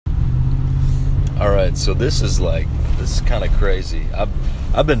All right, so this is kind of crazy.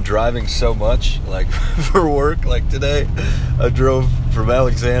 I've been driving so much, like for work. Like today, I drove from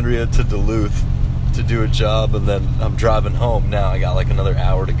Alexandria to Duluth to do a job, and then I'm driving home now. I got like another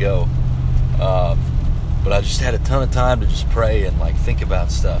hour to go. But I just had a ton of time to just pray and like think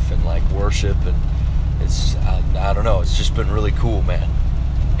about stuff and like worship, and I don't know. It's just been really cool, man.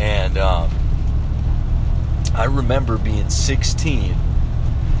 And I remember being 16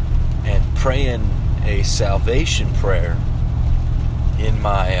 and praying a salvation prayer in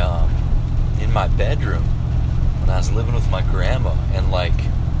my bedroom when I was living with my grandma, and like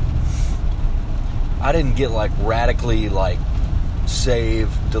I didn't get like radically like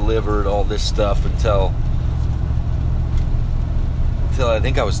saved, delivered, all this stuff until I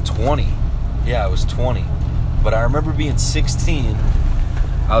think I was 20. Yeah, I was 20. But I remember being 16.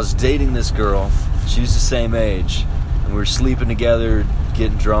 I was dating this girl. She was the same age, and we were sleeping together,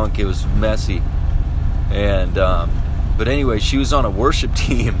 getting drunk. It was messy. And but anyway, she was on a worship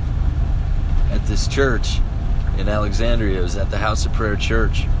team at this church in Alexandria. It was at the House of Prayer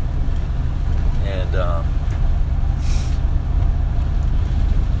Church. And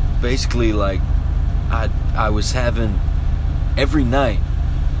basically, like, I was having, every night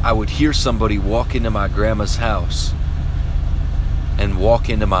I would hear somebody walk into my grandma's house and walk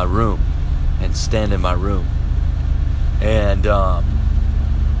into my room and stand in my room.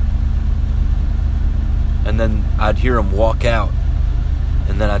 And then I'd hear them walk out,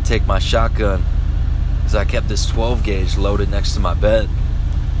 and then I'd take my shotgun, because I kept this 12 gauge loaded next to my bed,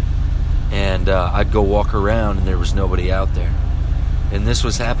 and I'd go walk around, and there was nobody out there. And this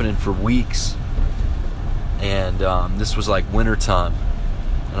was happening for weeks, and this was like wintertime,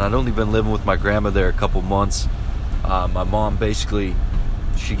 and I'd only been living with my grandma there a couple months. My mom basically,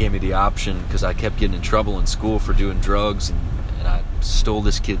 she gave me the option, because I kept getting in trouble in school for doing drugs, and I stole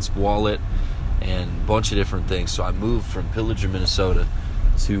this kid's wallet and a bunch of different things. So I moved from Pillager, Minnesota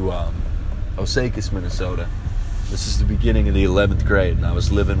to Osakis, Minnesota. This is the beginning of the 11th grade, and I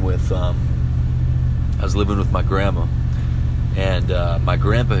was living with my grandma. And my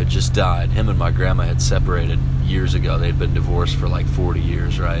grandpa had just died. Him and my grandma had separated years ago. They'd been divorced for like 40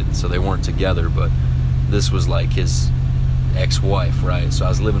 years, right? So they weren't together, but this was like his ex-wife, right? So I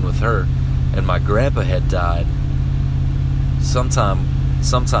was living with her, and my grandpa had died sometime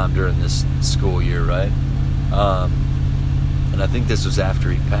during this school year, right? And I think this was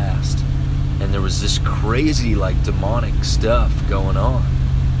after he passed. And there was this crazy, like, demonic stuff going on.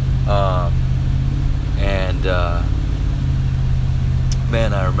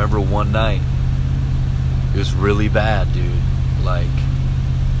 Man, I remember one night, it was really bad, dude. Like,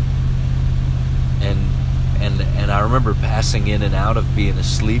 and I remember passing in and out of being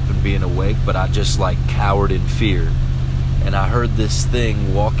asleep and being awake, but I just, like, cowered in fear. And I heard this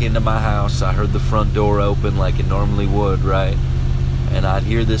thing walk into my house. I heard the front door open like it normally would, right? And I'd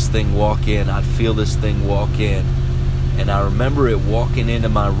hear this thing walk in. I'd feel this thing walk in. And I remember it walking into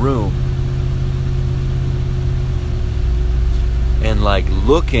my room and like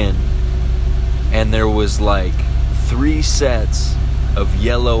looking, and there was like 3 sets of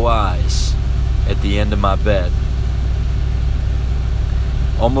yellow eyes at the end of my bed.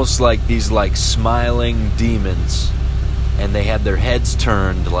 Almost like these like smiling demons. And they had their heads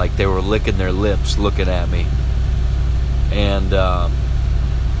turned like they were licking their lips looking at me. And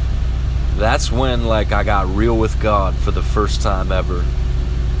that's when like I got real with God for the first time ever.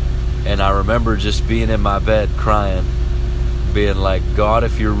 And I remember just being in my bed crying, being like, God,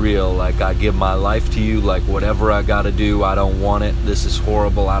 if you're real, like I give my life to you, like whatever I gotta do, I don't want it. This is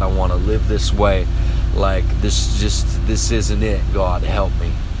horrible. I don't want to live this way. Like this isn't it. God, help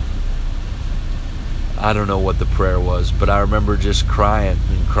me. I don't know what the prayer was, but I remember just crying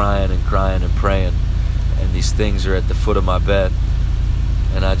and crying and crying and praying. And these things are at the foot of my bed.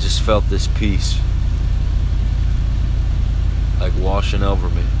 And I just felt this peace like washing over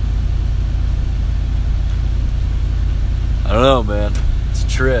me. I don't know, man. It's a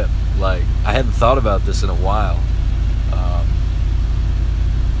trip. Like, I hadn't thought about this in a while.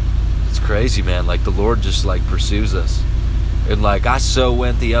 It's crazy, man. Like, the Lord just, like, pursues us. And, like, I so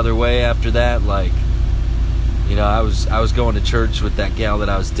went the other way after that. Like, you know, I was going to church with that gal that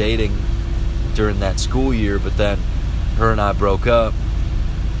I was dating during that school year, but then her and I broke up,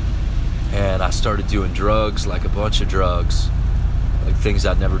 and I started doing drugs, like a bunch of drugs, like things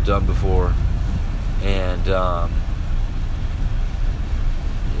I'd never done before. And yeah,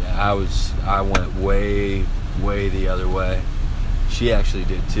 I went way the other way. She actually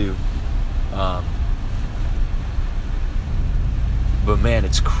did too. But man,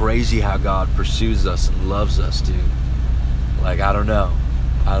 it's crazy how God pursues us and loves us, dude. Like, I don't know.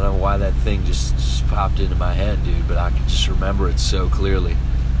 I don't know why that thing just popped into my head, dude, but I can just remember it so clearly.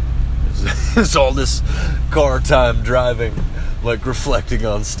 It's all this car time driving, like reflecting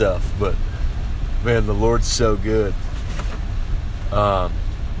on stuff. But man, the Lord's so good. God,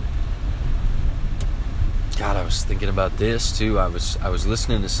 I was thinking about this too. I was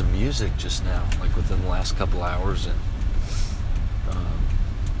listening to some music just now, like within the last couple hours, and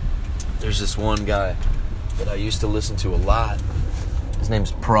there's this one guy that I used to listen to a lot. His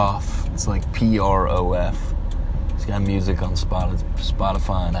name's Prof. It's like Prof. He's got music on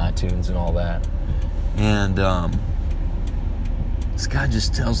Spotify and iTunes and all that. And this guy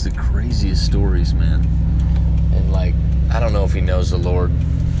just tells the craziest stories, man. And like, I don't know if he knows the Lord.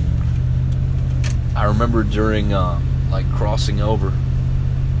 I remember during like crossing over,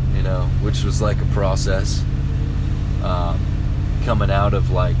 you know, which was like a process, coming out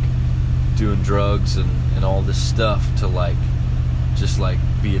of like doing drugs and all this stuff to like just like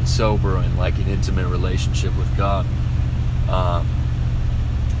being sober and like an intimate relationship with God.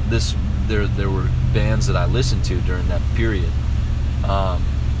 There were bands that I listened to during that period.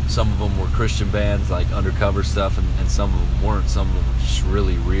 Some of them were Christian bands, like undercover stuff, and some of them weren't. Some of them were just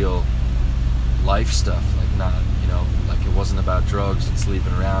really real life stuff, like not, you know, like it wasn't about drugs and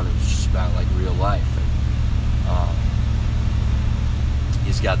sleeping around. It was just about like real life. And,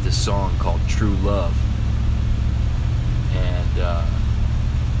 he's got this song called True Love, and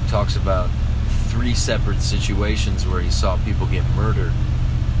talks about 3 separate situations where he saw people get murdered.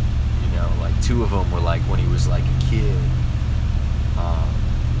 You know, like 2 of them were like when he was like a kid,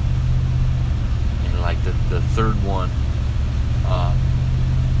 and like the third one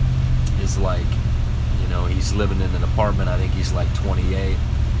is like, you know, he's living in an apartment. I think he's like 28,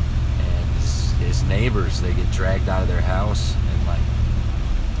 and his neighbors, they get dragged out of their house and like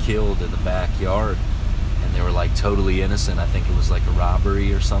killed in the backyard, and they were like totally innocent. I think it was like a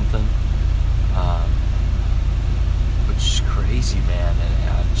robbery or something. But just crazy, man. And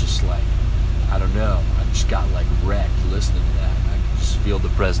I just like, I don't know, I just got like wrecked listening to that. I could just feel the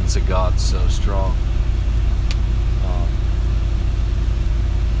presence of God so strong.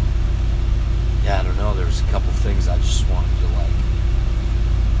 Yeah, I don't know, there was a couple things I just wanted to like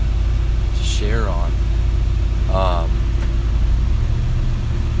to share on.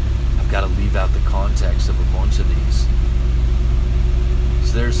 I've got to leave out the context of a bunch of these.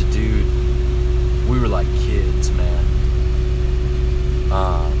 So there's a dude, we were like kids, man.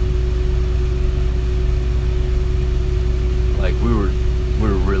 Like we were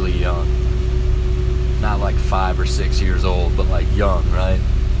really young. Not like 5 or 6 years old, but like young, right?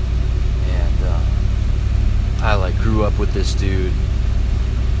 And I like grew up with this dude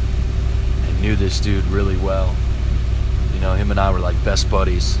and knew this dude really well. You know, him and I were like best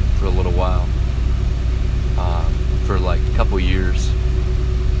buddies for a little while, for like a couple years.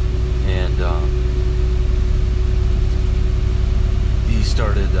 And he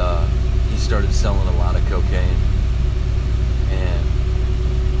started selling a lot of cocaine, and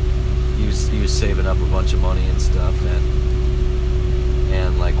he was saving up a bunch of money and stuff,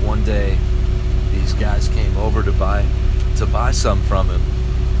 and like one day these guys came over to buy some from him,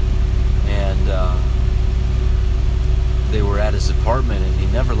 and they were at his apartment, and he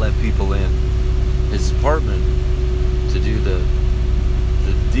never let people in his apartment to do the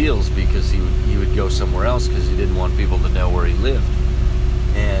deals, because he would go somewhere else because he didn't want people to know where he lived.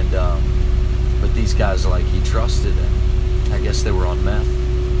 And but these guys, like, he trusted, and I guess they were on meth,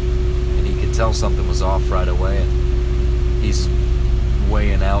 and he could tell something was off right away. And he's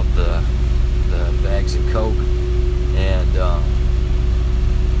weighing out the bags of coke, and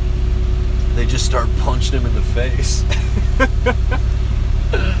they just start punching him in the face.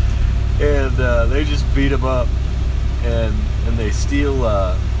 And they just beat him up, and they steal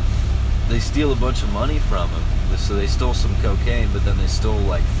a bunch of money from him. So they stole some cocaine, but then they stole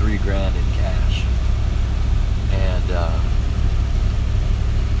like $3,000 in cash. And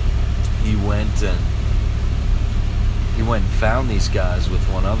he went and found these guys with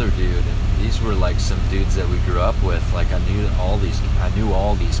one other dude, and these were like some dudes that we grew up with. Like I knew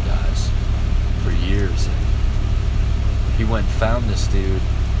all these guys for years. And he went and found this dude.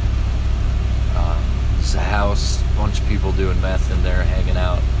 It's a house, a bunch of people doing meth in there, hanging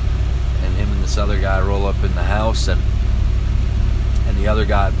out. And him and this other guy roll up in the house, and the other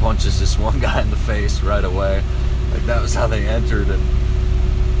guy punches this one guy in the face right away. Like, that was how they entered. And,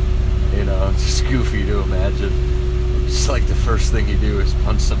 you know, it's just goofy to imagine. Just like the first thing you do is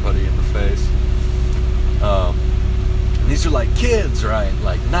punch somebody in the face. And these are like kids, right?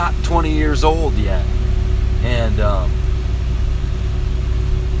 Like not 20 years old yet. And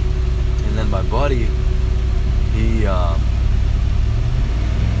then my buddy,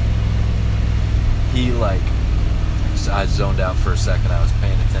 he like, I zoned out for a second. I was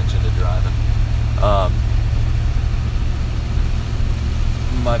paying attention to driving.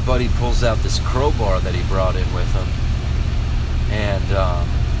 My buddy pulls out this crowbar that he brought in with him, and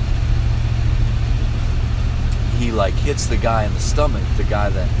he like hits the guy in the stomach, the guy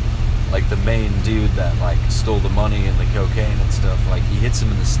that, like the main dude that like stole the money and the cocaine and stuff. Like he hits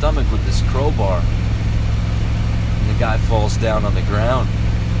him in the stomach with this crowbar, and the guy falls down on the ground,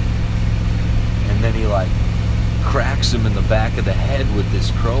 and then he like cracks him in the back of the head with this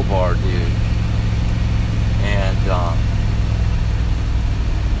crowbar, dude. And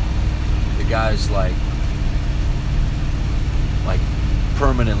the guy's like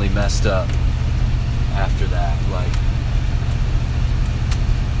permanently messed up after that,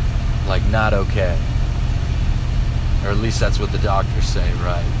 like not okay, or at least that's what the doctors say,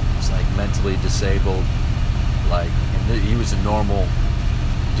 right? He's like mentally disabled, like, and he was a normal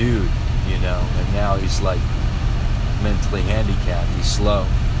dude, you know, and now he's like mentally handicapped. He's slow.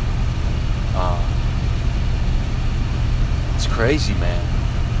 It's crazy, man.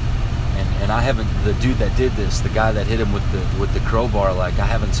 And I haven't, the dude that did this, the guy that hit him with the crowbar, like I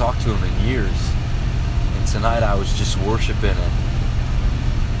haven't talked to him in years. And tonight I was just worshiping,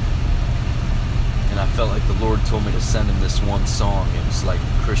 and I felt like the Lord told me to send him this one song. It was like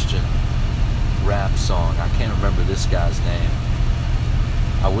a Christian rap song. I can't remember this guy's name.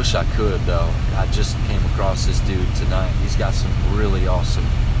 I wish I could, though. I just came across this dude tonight. He's got some really awesome,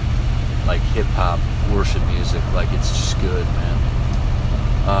 like, hip-hop worship music. Like, it's just good, man.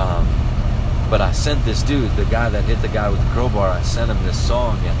 But I sent this dude, the guy that hit the guy with the crowbar, I sent him this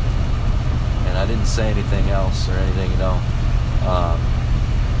song, and I didn't say anything else or anything, you know.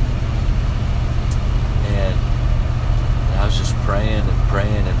 And I was just praying and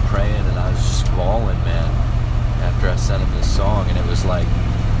praying and praying, and I was just bawling, man, after I sent him this song. And it was like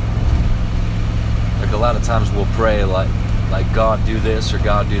a lot of times we'll pray like God do this or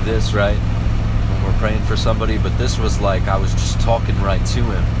God do this, right, when we're praying for somebody. But this was like I was just talking right to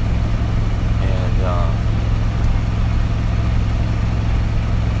him,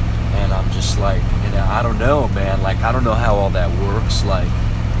 and I'm just like, you know, I don't know, man, like I don't know how all that works, like,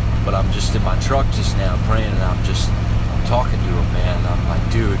 but I'm just in my truck just now praying, and I'm talking to him, man, and I'm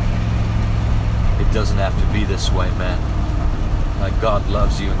like, dude, it doesn't have to be this way, man. Like, God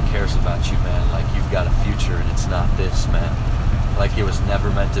loves you and cares about you, man. Like, you've got a future, and it's not this, man. Like, it was never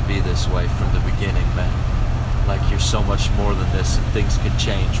meant to be this way from the beginning, man. Like, you're so much more than this, and things could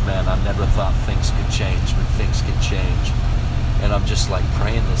change, man. I never thought things could change, but things can change. And I'm just, like,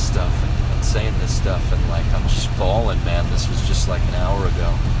 praying this stuff and saying this stuff, and, like, I'm just bawling, man. This was just, like, an hour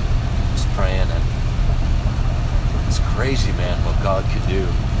ago. Just praying, and it's crazy, man, what God could do.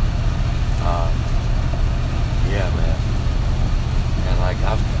 Yeah, man. And like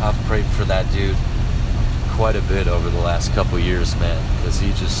I've prayed for that dude quite a bit over the last couple years, man, because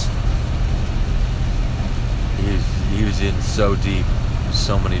he was in so deep,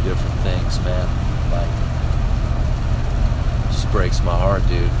 so many different things, man. Like, it just breaks my heart,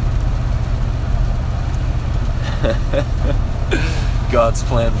 dude. God's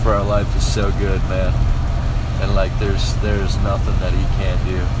plan for our life is so good, man. And like there's nothing that he can't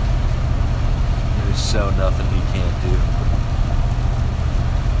do. There's so nothing he can't do.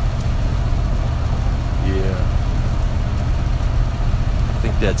 Yeah. I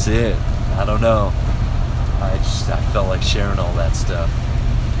think that's it. I don't know. I felt like sharing all that stuff.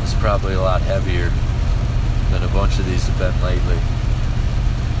 It's probably a lot heavier than a bunch of these have been lately.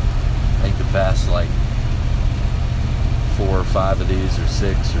 I think the past like 4 or 5 of these, or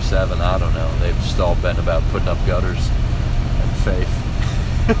 6 or 7, I don't know. They've just all been about putting up gutters and faith.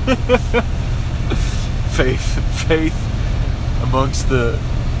 faith amongst the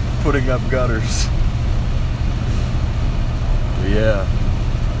putting up gutters. But yeah.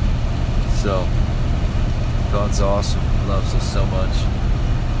 So, God's awesome. He loves us so much.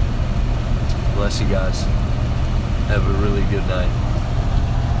 Bless you guys. Have a really good night.